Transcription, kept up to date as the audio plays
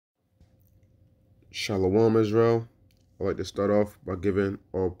Shalom, Israel. I'd like to start off by giving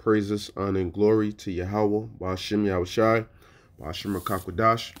all praises, honor, and glory to Yahweh, Ba'ashem Yahushai, Ba'ashem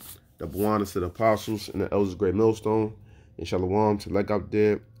Rakakwadash, the Buanas to the apostles and the elders of Great Millstone, and Shalom to like out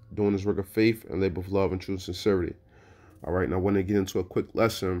there doing this work of faith and labor of love and true sincerity. All right, now I want to get into a quick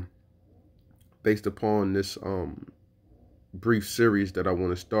lesson based upon this brief series that I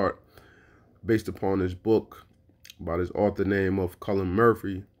want to start, based upon this book by this author name of Cullen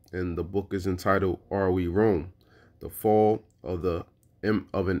Murphy, and the book is entitled Are We Rome? The Fall of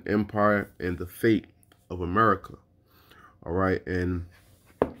an Empire and the Fate of America. All right, and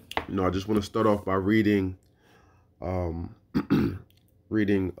I just want to start off by reading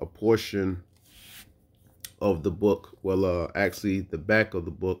reading a portion of the book. Well, actually the back of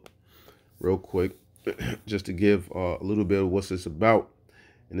the book real quick, just to give a little bit of what it's about.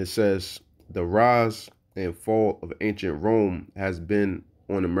 And it says, the rise and fall of ancient Rome has been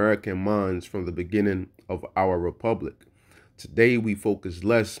on American minds from the beginning of our republic. Today, we focus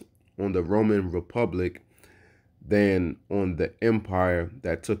less on the Roman Republic than on the empire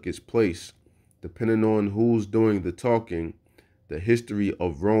that took its place. Depending on who's doing the talking, the history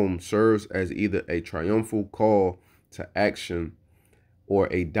of Rome serves as either a triumphal call to action or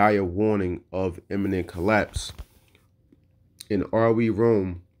a dire warning of imminent collapse. In Are We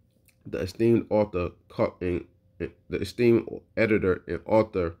Rome, the esteemed editor and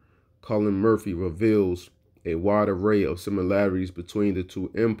author Cullen Murphy reveals a wide array of similarities between the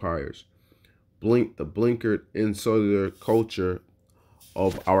two empires. The blinkered insular culture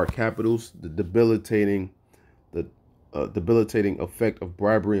of our capitals, the debilitating effect of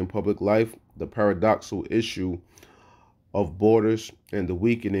bribery in public life, the paradoxical issue of borders, and the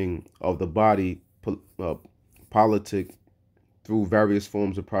weakening of the body politic through various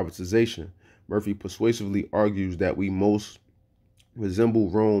forms of privatization. Murphy persuasively argues that we most resemble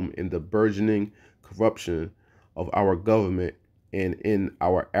Rome in the burgeoning corruption of our government and in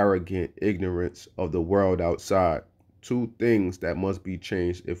our arrogant ignorance of the world outside. Two things that must be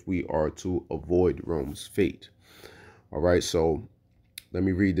changed if we are to avoid Rome's fate. All right, so let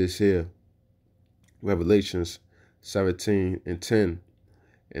me read this here. Revelations 17:10.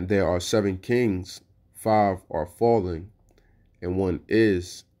 And there are 7 kings, 5 are falling, and one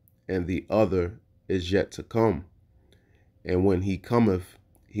is, and the other is yet to come. And when he cometh,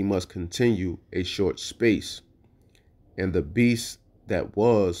 he must continue a short space. And the beast that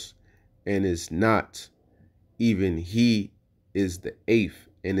was and is not, even he is the 8th,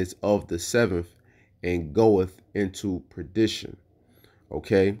 and is of the 7th, and goeth into perdition.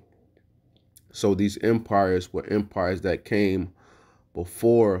 Okay? So these empires were empires that came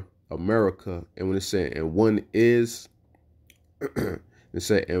before America. And when it said, and one is, it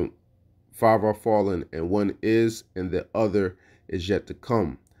said, and 5 are fallen, and one is, and the other is yet to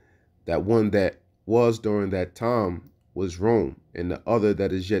come. That one that was during that time was Rome, and the other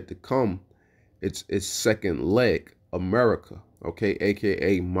that is yet to come, it's its second leg, America, okay,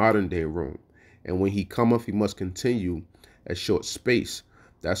 aka modern day Rome. And when he cometh, he must continue a short space.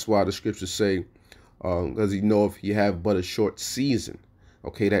 That's why the scriptures say, because he knoweth he have but a short season.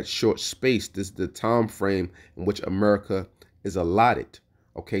 Okay, that short space, this is the time frame in which America is allotted,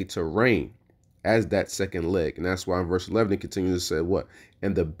 okay, to reign as that second leg. And that's why in verse 11 it continues to say what?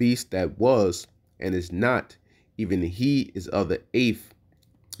 And the beast that was and is not, even he is of the 8th,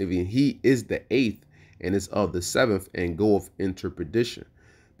 even he is the 8th, and is of the 7th, and goeth into perdition.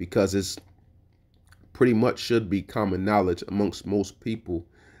 Because it's pretty much should be common knowledge amongst most people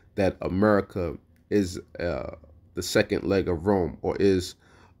that America is the second leg of Rome, or is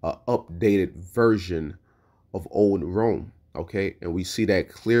an updated version of old Rome. Okay, and we see that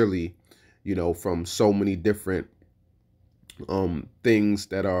clearly, from so many different things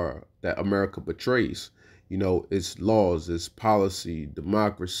that America portrays. Its laws, its policy,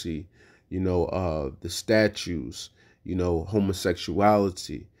 democracy, the statues,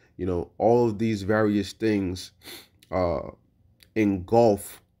 homosexuality, all of these various things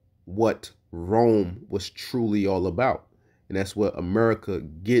engulf what Rome was truly all about. And that's what America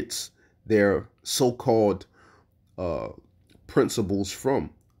gets their so-called principles from,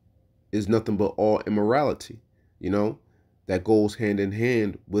 is nothing but all immorality, that goes hand in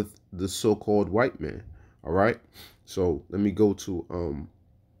hand with the so-called white man. All right. So let me go to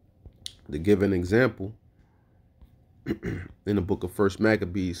give an example in the book of First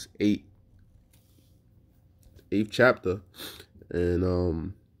Maccabees 8th chapter. And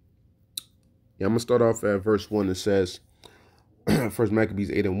I'm gonna start off at verse 1. It says, First Maccabees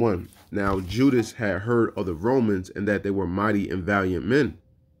 8:1. Now Judas had heard of the Romans, and that they were mighty and valiant men,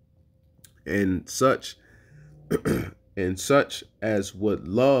 and such as would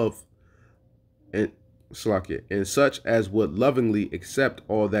love and Slakia, and such as would lovingly accept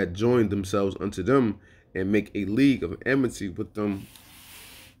all that joined themselves unto them, and make a league of enmity with them,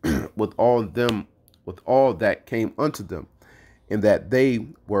 with all that came unto them, and that they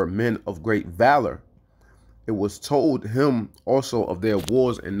were men of great valor. It was told him also of their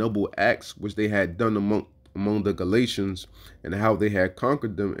wars and noble acts which they had done among the Galatians, and how they had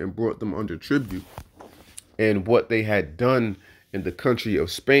conquered them and brought them under tribute, and what they had done in the country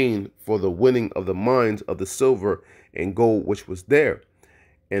of Spain for the winning of the mines of the silver and gold which was there,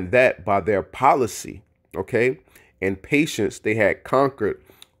 and that by their policy, okay, and patience they had conquered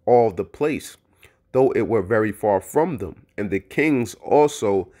all the place, though it were very far from them. And the kings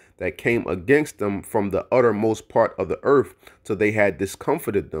also that came against them from the uttermost part of the earth, till they had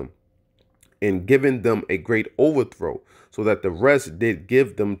discomfited them, and given them a great overthrow, so that the rest did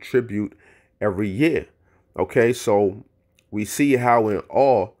give them tribute every year. Okay, so we see how in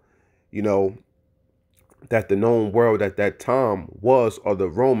all, you know, that the known world at that time was of the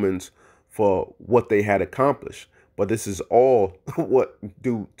Romans for what they had accomplished. But this is all what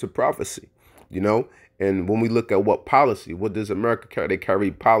due to prophecy, you know. And when we look at what policy, what does America carry? They carry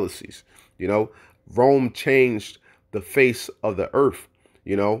policies, you know. Rome changed the face of the earth,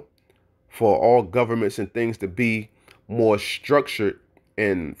 you know, for all governments and things to be more structured,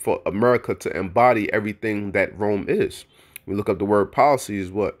 and for America to embody everything that Rome is. We look up the word policy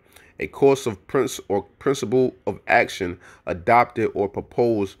is what? A course of principle of action adopted or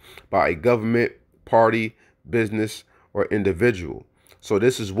proposed by a government, party, business, or individual. So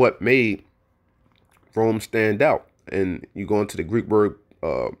this is what made Rome stand out. And you go into the Greek word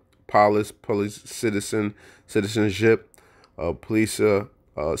polis, citizen, citizenship, police,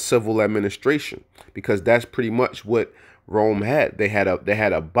 civil administration, because that's pretty much what Rome had. They had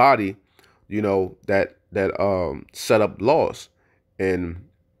a body, you know, that set up laws, and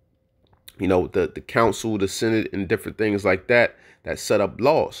you know, the council, the Senate, and different things like that set up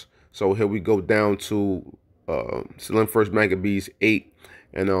laws. So here we go down to First Maccabees 8,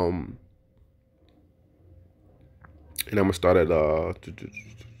 and I'm gonna start at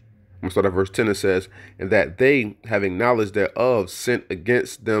verse 10. It says, and that they, having knowledge thereof, sent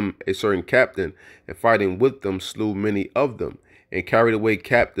against them a certain captain, and fighting with them slew many of them, and carried away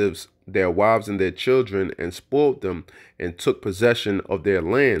captives their wives and their children, and spoiled them, and took possession of their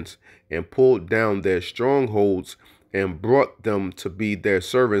lands, and pulled down their strongholds, and brought them to be their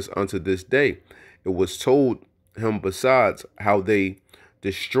servants unto this day. It was told him besides how they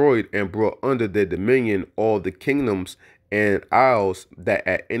destroyed and brought under their dominion all the kingdoms and isles that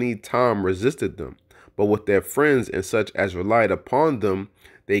at any time resisted them. But with their friends and such as relied upon them,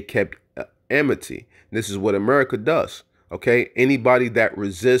 they kept amity. This is what America does. Okay, anybody that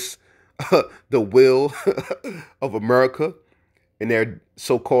resists the will of America and their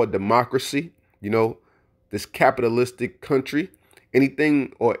so-called democracy, you know, this capitalistic country,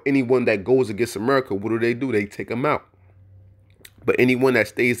 anything or anyone that goes against America, what do? They take them out. But anyone that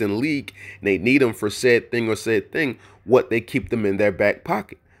stays in league and they need them for said thing or said thing, what they keep them in their back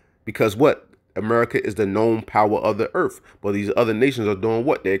pocket. Because what? America is the known power of the earth. But these other nations are doing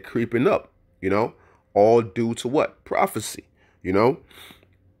what? They're creeping up, you know, all due to what? Prophecy, you know.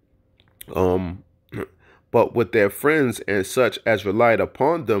 But with their friends and such as relied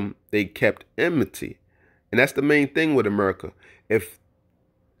upon them, they kept enmity. And that's the main thing with America. If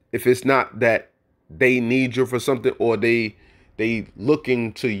it's not that they need you for something, or they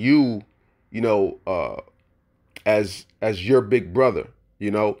looking to you, you know, as your big brother,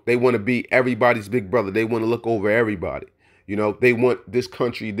 you know, they want to be everybody's big brother. They want to look over everybody. You know, they want this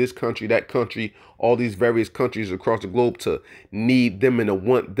country, that country, all these various countries across the globe to need them and to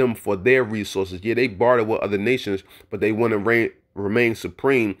want them for their resources. Yeah, they barter with other nations, but they want to remain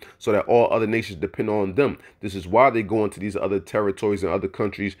supreme so that all other nations depend on them. This is why they go into these other territories and other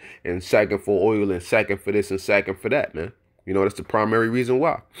countries and sacking for oil and sacking for this and sacking for that, man. You know, that's the primary reason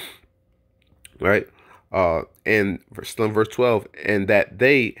why. Right? And still in verse 12, and that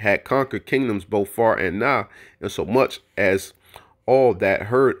they had conquered kingdoms both far and nigh, and so much as all that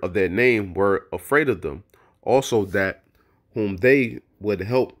heard of their name were afraid of them. Also that whom they would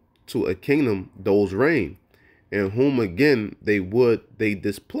help to a kingdom, those reign, and whom again they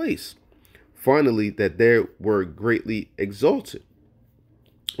displace. Finally, that they were greatly exalted.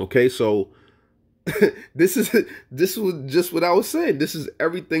 Okay, so this was just what I was saying. This is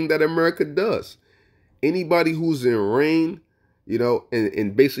everything that America does. Anybody who's in reign, you know,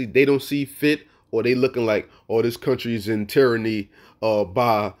 and basically they don't see fit, or they looking like, oh, this country is in tyranny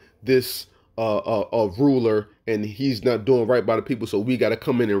by this ruler, and he's not doing right by the people, so we got to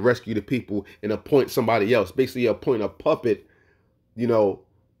come in and rescue the people and appoint somebody else. Basically appoint a puppet, you know,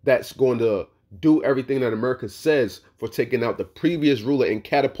 that's going to do everything that America says for taking out the previous ruler and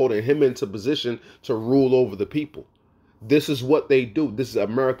catapulting him into position to rule over the people. This is what they do. This is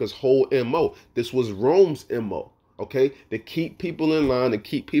America's whole MO. This was Rome's MO, okay? To keep people in line, to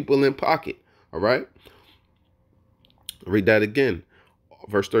keep people in pocket, all right? Read that again.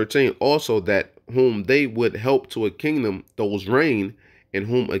 Verse 13, also that whom they would help to a kingdom, those reign, and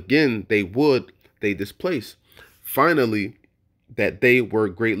whom again they displace. Finally, that they were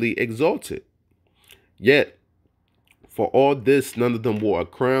greatly exalted. Yet, for all this, none of them wore a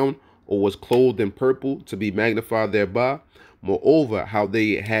crown or was clothed in purple to be magnified thereby. Moreover, how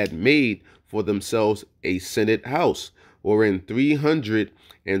they had made for themselves a senate house, wherein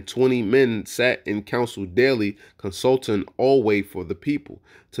 320 men sat in council daily, consulting always for the people,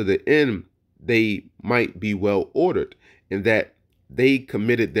 to the end they might be well ordered, and that they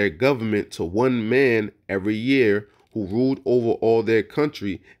committed their government to one man every year, who ruled over all their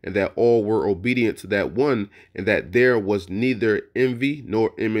country, and that all were obedient to that one, and that there was neither envy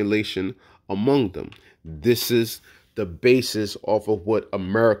nor emulation among them. This is the basis off of what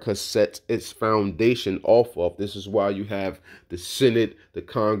America sets its foundation off of. This is why you have the Senate, the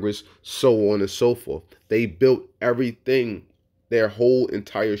Congress, so on and so forth. They built everything, their whole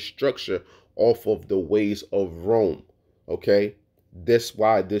entire structure, off of the ways of Rome, okay? That's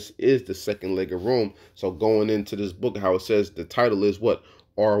why this is the second leg of Rome. So going into this book, how it says the title is what?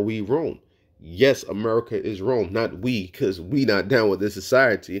 Are we Rome? Yes, America is Rome. Not we, because we not down with this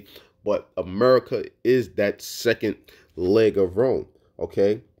society. But America is that second leg of Rome.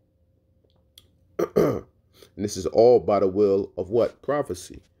 Okay? And this is all by the will of what?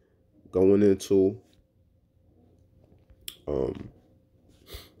 Prophecy. Going into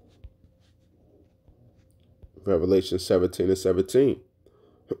Revelation 17:17.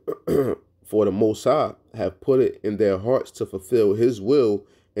 For the Most High have put it in their hearts to fulfill his will,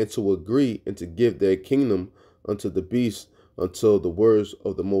 and to agree and to give their kingdom unto the beast, until the words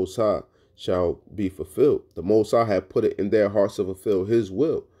of the Most High shall be fulfilled. The Most High have put it in their hearts to fulfill his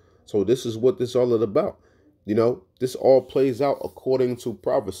will. So this is what this all is about. You know, this all plays out according to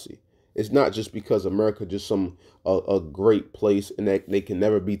prophecy. It's not just because America just some a great place and that they can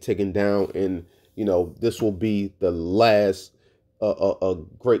never be taken down, and you know, this will be the last a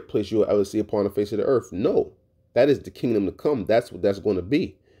great place you'll ever see upon the face of the earth. No, that is the kingdom to come. That's what that's going to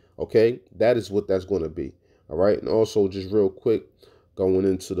be. Okay, that is what that's going to be. All right, and also just real quick, going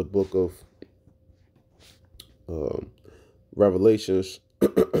into the book of Revelations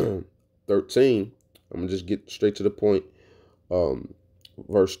 13. I'm gonna just get straight to the point.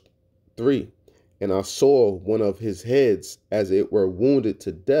 Verse 3. And I saw one of his heads as it were wounded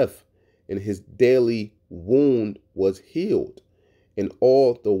to death, and his daily wound was healed, and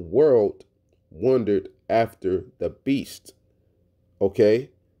all the world wondered after the beast. Okay?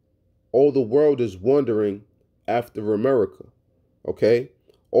 All the world is wondering after America. Okay?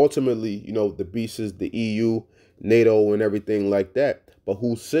 Ultimately, you know, the beast is the EU, NATO, and everything like that. But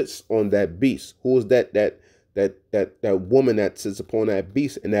who sits on that beast? Who is that woman that sits upon that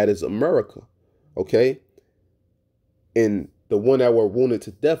beast? And that is America. Okay? And the one that were wounded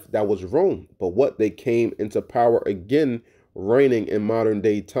to death, that was Rome. But what? They came into power again, reigning in modern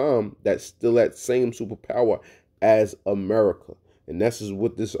day time. That's still that same superpower as America. And this is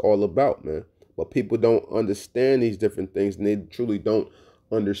what this is all about, man. But people don't understand these different things, and they truly don't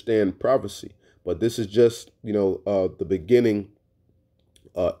understand prophecy. But this is just, you know, the beginning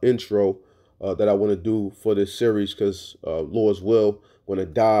intro that I want to do for this series, because Lord's will, want to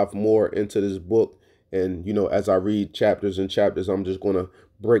dive more into this book. And, you know, as I read chapters and chapters, I'm just going to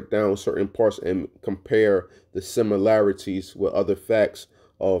break down certain parts and compare the similarities with other facts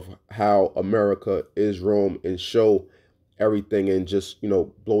of how America is Rome, and show everything, and just, you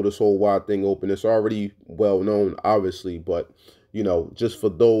know, blow this whole wide thing open. It's already well known, obviously, but, you know, just for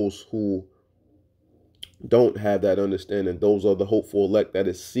those who don't have that understanding, those are the hopeful elect that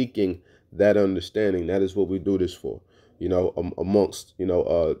is seeking that understanding. That is what we do this for, you know, amongst, you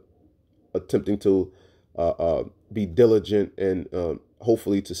know, attempting to be diligent and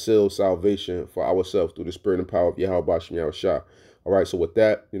hopefully to seal salvation for ourselves through the spirit and power of Yahweh Bashem Yahushua. All right, so with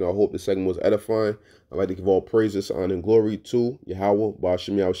that, you know, I hope this segment was edifying. I'd like to give all praises, honor, and glory to Yahweh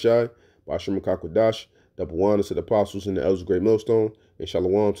Bashem Yahushua, Bashem Kakwadash, double honors to the apostles and the elders of Great Millstone, and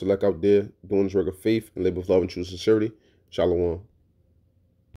shalom to like out there doing this work of faith and labor of love and true sincerity. Shalom.